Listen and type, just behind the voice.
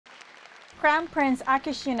Crown Prince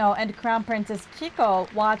Akishino and Crown Princess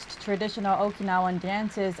Kiko watched traditional Okinawan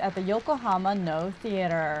dances at the Yokohama No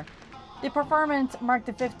Theater. The performance marked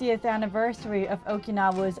the 50th anniversary of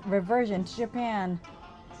Okinawa's reversion to Japan.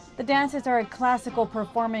 The dances are a classical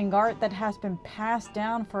performing art that has been passed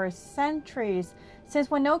down for centuries, since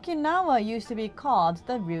when Okinawa used to be called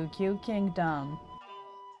the Ryukyu Kingdom.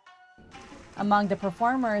 Among the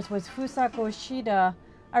performers was Fusako Shida,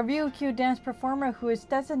 a Ryukyu dance performer who is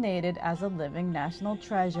designated as a living national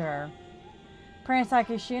treasure. Prince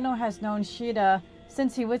Akishino has known Shida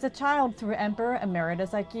since he was a child through Emperor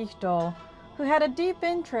Emeritus Akihito, who had a deep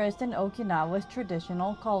interest in Okinawa's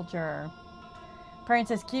traditional culture.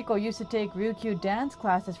 Princess Kiko used to take Ryukyu dance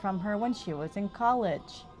classes from her when she was in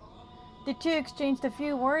college. The two exchanged a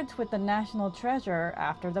few words with the national treasure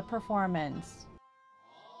after the performance.